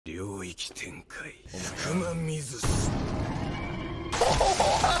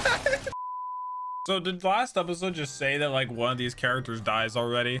So did last episode just say that like one of these characters dies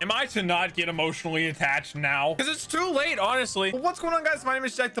already? Am I to not get emotionally attached now? Because it's too late, honestly. Well, what's going on, guys? My name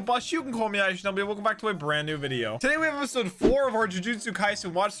is JackTheBus. You can call me iShinobi. Welcome back to a brand new video. Today we have episode 4 of our Jujutsu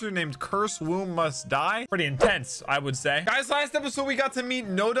Kaisen watch through named Curse Womb Must Die. Pretty intense, I would say. Guys, last episode we got to meet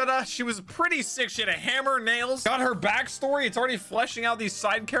Nobara. She was pretty sick. She had a hammer, nails. Got her backstory. It's already fleshing out these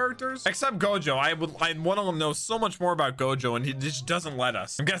side characters. Except Gojo. I want to know so much more about Gojo, and he just doesn't let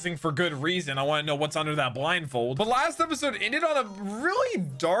us. I'm guessing for good reason. I want to know what's under that blindfold. But last episode ended on a really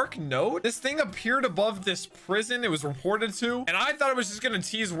dark note. This thing appeared above this prison it was reported to, and I thought it was just gonna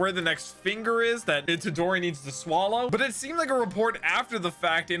tease where the next finger is that Itadori needs to swallow, but it seemed like a report after the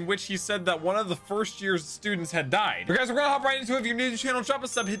fact in which he said that one of the first year's students had died. But guys, we're gonna hop right into it. If you're new to the channel, drop a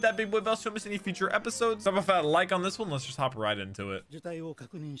sub, hit that big boy bell so you don't miss any future episodes. Drop a fat like on this one. Let's just hop right into it.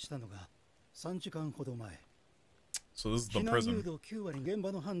 So this is the prison.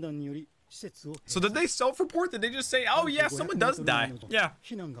 So did they self-report? Did they just say, oh yeah, someone does die? Yeah.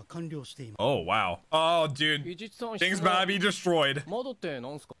 Oh wow. Oh dude, things about to be destroyed. Oh,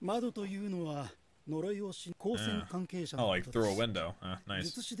 like through a window.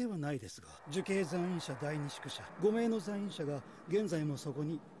 Nice.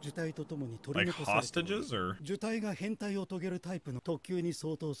 Like hostages or?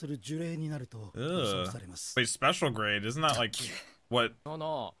 Wait, special grade? Isn't that like what?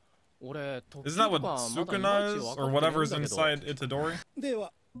 Isn't that what Sukuna is? Or whatever's inside Itadori?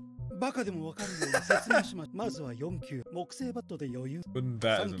 Wooden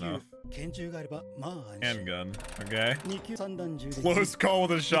bat is enough. Handgun. Okay. Close call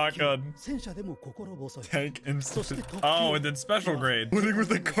with a shotgun. Tank instant. Oh, and then special grade. Living with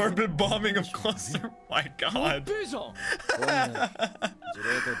the carpet bombing of cluster. My god.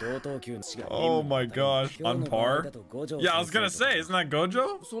 Oh my gosh. On par? Yeah, I was gonna say, isn't that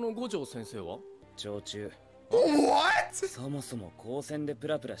Gojo? What?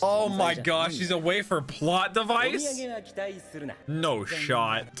 Oh my gosh, he's away for plot device? No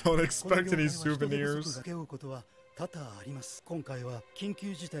shot. Don't expect any souvenirs. So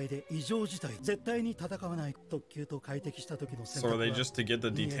are they just to get the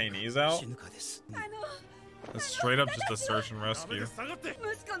detainees out? It's straight up just a search and rescue. I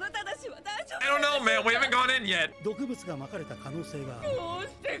don't know, man. We haven't gone in yet.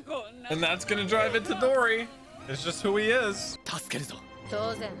 And that's gonna drive Itadori. It's just who he is.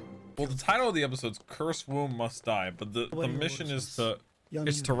 Well, the title of the episode is Curse Womb Must Die, but the mission is to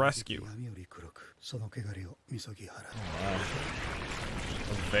rescue.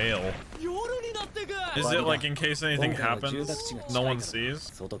 A veil. Is it like in case anything happens, no one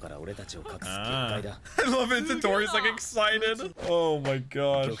sees? Ah. I love it. Itadori's like excited. Oh my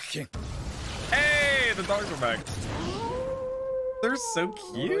gosh. Hey, the dogs are back. They're so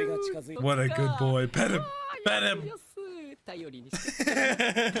cute. What a good boy. Pet him. Pet him.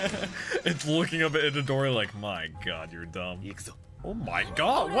 It's looking up at Itadori like, my god, you're dumb. Oh my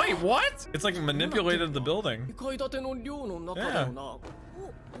god, wait, what? It's like manipulated the building. Yeah.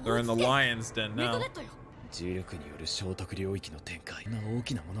 They're in the lion's den now.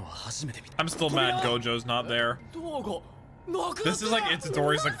 I'm still mad Gojo's not there. This is like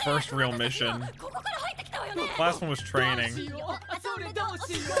Itadori's like first real mission. Last one was training.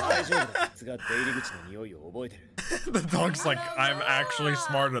 The dog's like, I'm actually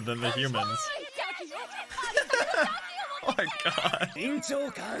smarter than the humans. Oh my god.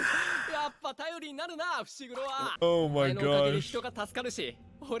 Oh my gosh.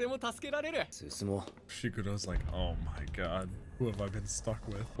 Fushiguro's like, oh my god. Who have I been stuck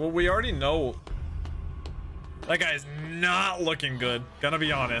with? Well, we already know. That guy's not looking good. Gonna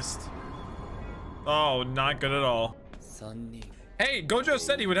be honest. Oh, not good at all. Hey, Gojo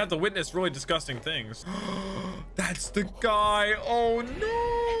said he would have to witness really disgusting things. That's the guy. Oh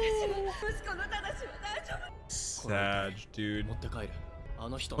no. Sag, dude.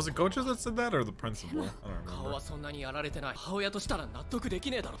 Was it Gojo that said that or the principal? I don't remember.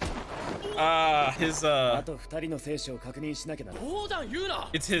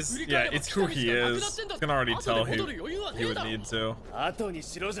 It's his, yeah, it's who he is. You can already tell he would need to.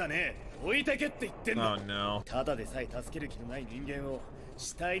 Oh no.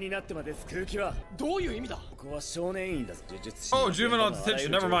 Oh, juvenile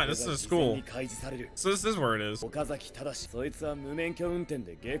detention. Never mind. This is a school. So this is where it is.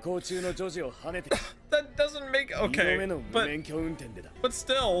 that doesn't make okay. But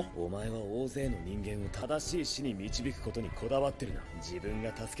still. Well,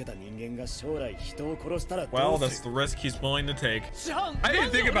 that's the risk he's willing to take. I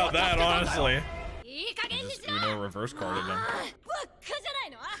didn't think about that, honestly. Just Uno reverse carded him.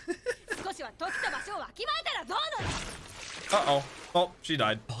 Uh-oh. Oh, she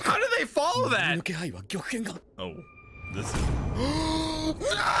died. How did they follow that? Oh, this is... No!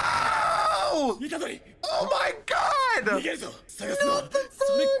 Oh my god! What the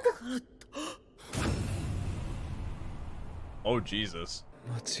fuck? Oh, Jesus.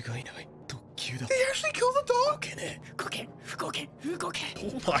 They actually killed the dog?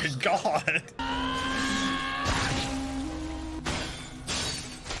 Oh my god.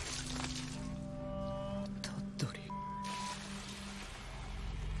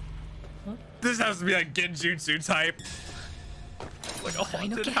 This has to be like Genjutsu type. Like a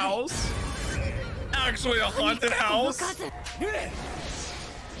haunted house. Actually a haunted house.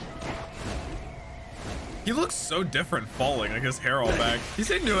 He looks so different falling, like his hair all back. He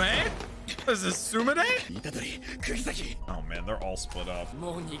said Nue? Is this Sumide? Oh man, they're all split up.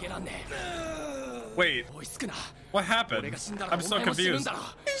 Wait, what happened? I'm so confused.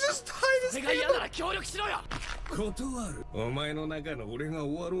 He just tied his hand.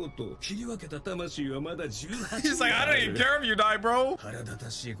 He's like, I don't even care if you die, bro.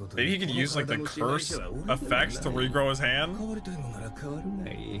 Maybe he could use like the curse effects to regrow his hand.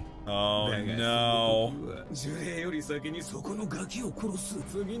 Oh no.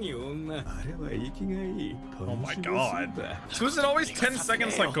 Oh my god. So is it always 10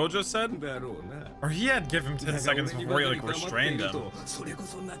 seconds like Gojo said? Or he had given him 10 seconds before he like restrained him. I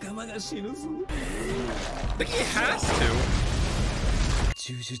think he has to.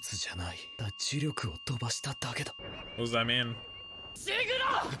 What does that mean?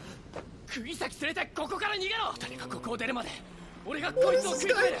 What is this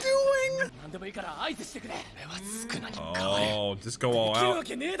guy doing? Oh, just go all out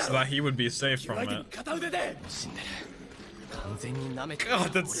so that he would be safe from it.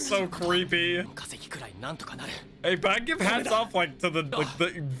 God, that's so creepy. Hey, but I give hats off like to the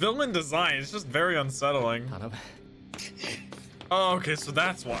villain design. It's just very unsettling. Oh, okay, so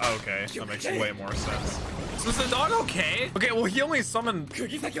that's why. Okay, that makes way more sense. So is the dog okay? Okay, well, he only summoned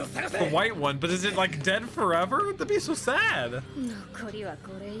the white one, but is it like dead forever? That'd be so sad.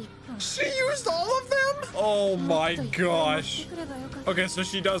 She used all of them? Oh my gosh. Okay, so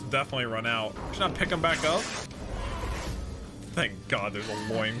she does definitely run out. Should I pick him back up? Thank God there's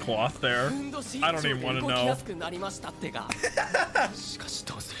a loincloth there. I don't even want to know. What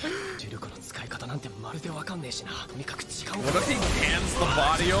if he hands the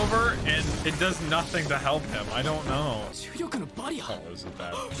body over and it does nothing to help him? I don't know. Oh, this is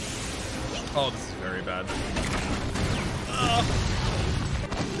bad. Oh, this is very bad.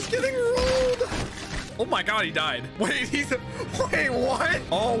 He's getting rolled. Oh my god, he died. Wait, wait, what?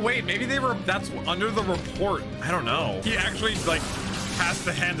 Oh, wait, maybe that's under the report. I don't know. He actually, like, has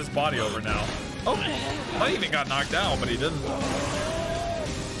to hand his body over now. Oh, I even got knocked out, but he didn't.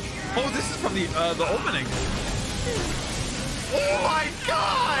 Oh, this is from the opening. Oh my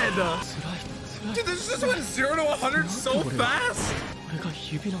god! Dude, this just went 0 to 100 so fast.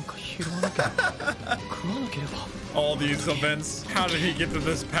 All these events. How did he get to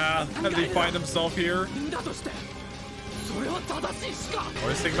this path? How did he find himself here?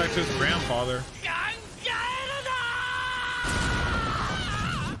 Always think back to his grandfather.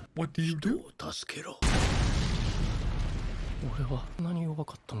 What do you do?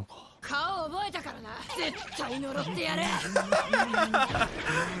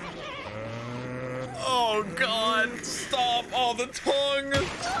 Oh god, stop. Oh, the tongue.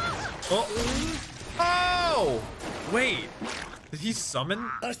 Oh. Oh! Wait, did he summon?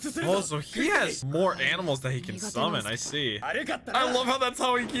 Oh, so he has more animals that he can summon. I see. I love how that's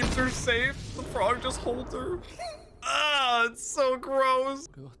how he keeps her safe. The frog just holds her. Ah, it's so gross.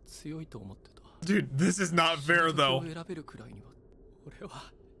 Dude, this is not fair though. He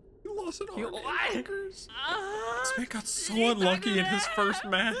lost it all. This man got so unlucky in his first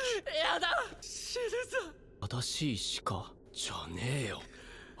match.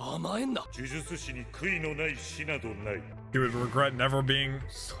 He would regret never being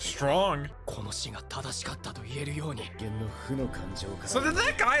strong. So did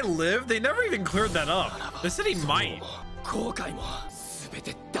that guy live? They never even cleared that up. They said he might.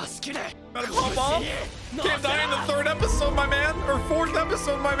 Gotta pop off? Can't die in the 3rd episode, my man. Or 4th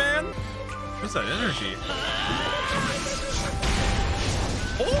episode, my man. What's that energy?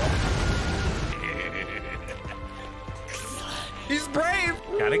 Oh! He's brave.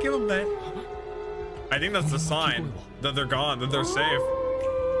 Gotta give him that. I think that's the sign that they're gone, that they're safe.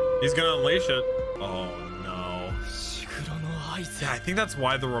 He's gonna unleash it. Oh no. Yeah, I think that's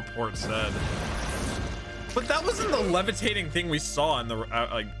why the report said. But that wasn't the levitating thing we saw in the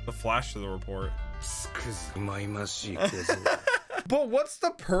like the flash of the report. But what's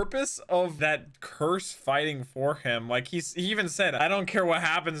the purpose of that curse fighting for him? Like he even said, I don't care what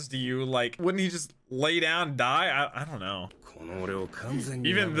happens to you. Like, wouldn't he just lay down and die? I don't know.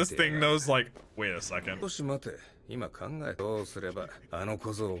 Even this thing knows, like, wait a second.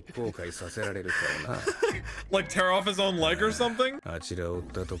 Like tear off his own leg or something?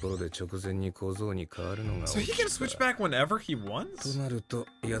 So he can switch back whenever he wants?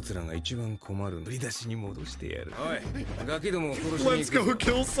 Let's go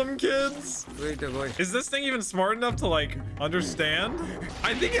kill some kids. Is this thing even smart enough to like understand?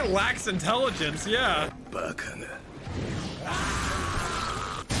 I think it lacks intelligence, yeah.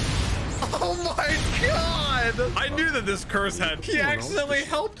 Oh my god! I knew that this curse had. He accidentally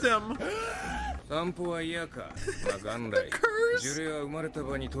helped him. The curse? Maybe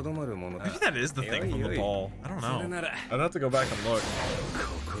that is the thing from the ball. I don't know. I'd have to go back and look.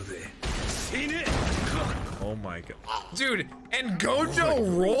 Oh my god. Dude, and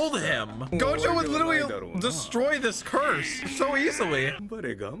Gojo rolled him. Gojo would literally destroy this curse so easily.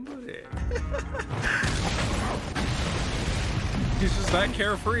 He's just that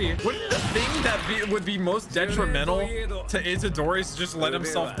carefree. Wouldn't the thing that would be most detrimental to Itadori is just let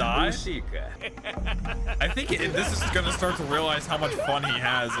himself die? I think this is gonna start to realize how much fun he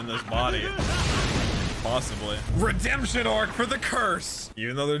has in this body. Possibly. Redemption arc for the curse!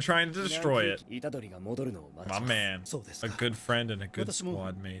 Even though they're trying to destroy it. My man. A good friend and a good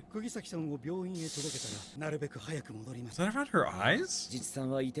squad mate. Is that around her eyes?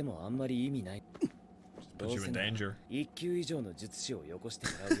 Put you in danger.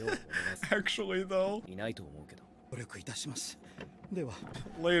 Actually, though.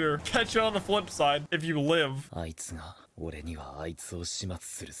 Later. Catch you on the flip side if you live.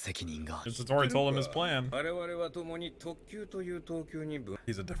 Itadori told him his plan.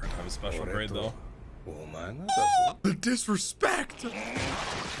 He's a different type of special grade, though. The disrespect!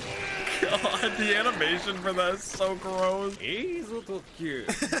 God, the animation for that is so gross.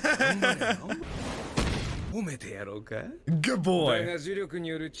 Good boy. He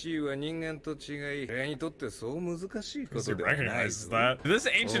recognizes that. This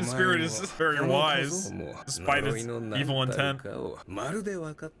ancient spirit is very wise, despite its evil intent. Wait,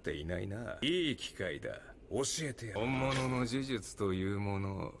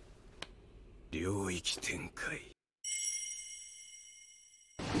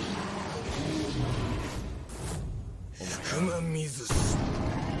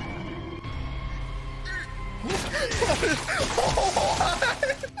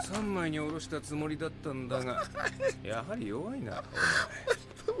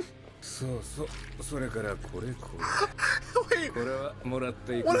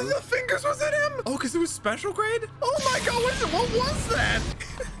 one of the fingers was in him? Oh, because it was special grade? Oh my god, what was that?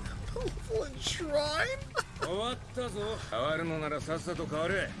 Malevolent shrine?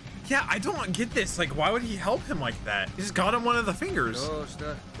 Yeah, I don't get this. Like, why would he help him like that? He just got him one of the fingers. I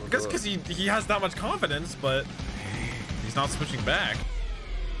guess because he has that much confidence, but he's not switching back.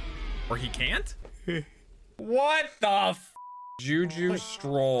 Or he can't? What the f? Juju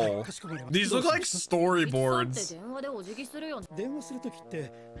Stroll. These look like storyboards.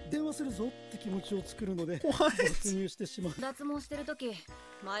 What?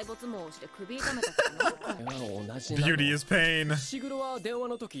 Beauty is pain.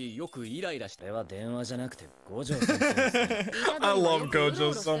 I love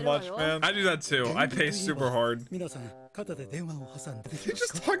Gojo so much, man. I do that too. I pay super hard. You're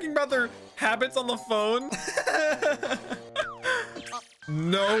just talking about their habits on the phone?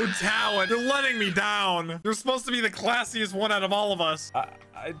 No talent. You're letting me down. You're supposed to be the classiest one out of all of us.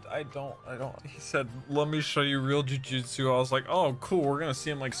 I don't. He said, let me show you real jujutsu. I was like, oh, cool. We're gonna see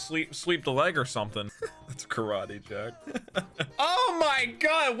him like sweep the leg or something. That's karate, Jack. Oh my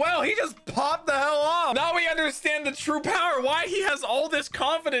god. Well, he just popped the hell off. Now we understand the true power. Why he has all this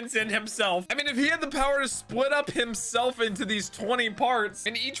confidence in himself. I mean, if he had the power to split up himself into these 20 parts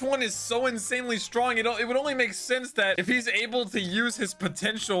and each one is so insanely strong, it would only make sense that if he's able to use his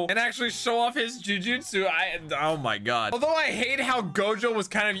potential and actually show off his jujutsu, oh my god. Although I hate how Gojo was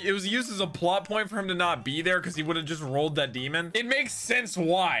kind of, it was used as a plot point for him to not be there because he would have just rolled that demon. It makes sense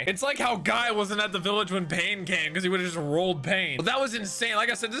why. It's like how Guy wasn't at the village when Pain came because he would have just rolled Pain. But that was insane.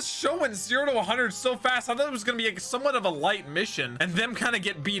 Like I said, this show went 0 to 100 so fast. I thought it was going to be like somewhat of a light mission and them kind of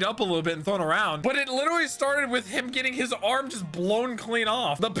get beat up a little bit and thrown around. But it literally started with him getting his arm just blown clean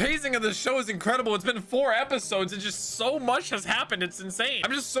off. The pacing of the show is incredible. It's been 4 episodes and just so much has happened. It's insane.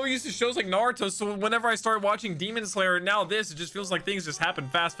 I'm just so used to shows like Naruto, so whenever I started watching Demon Slayer and now this, it just feels like things just happen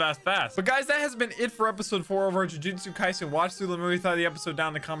fast. But guys, that has been it for episode 4 of our Jujutsu Kaisen watch through. Let me know what you thought of the episode down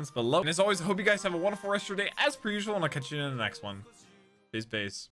in the comments below. And as always, I hope you guys have a wonderful rest of your day as per usual, and I'll catch you in the next one. Peace.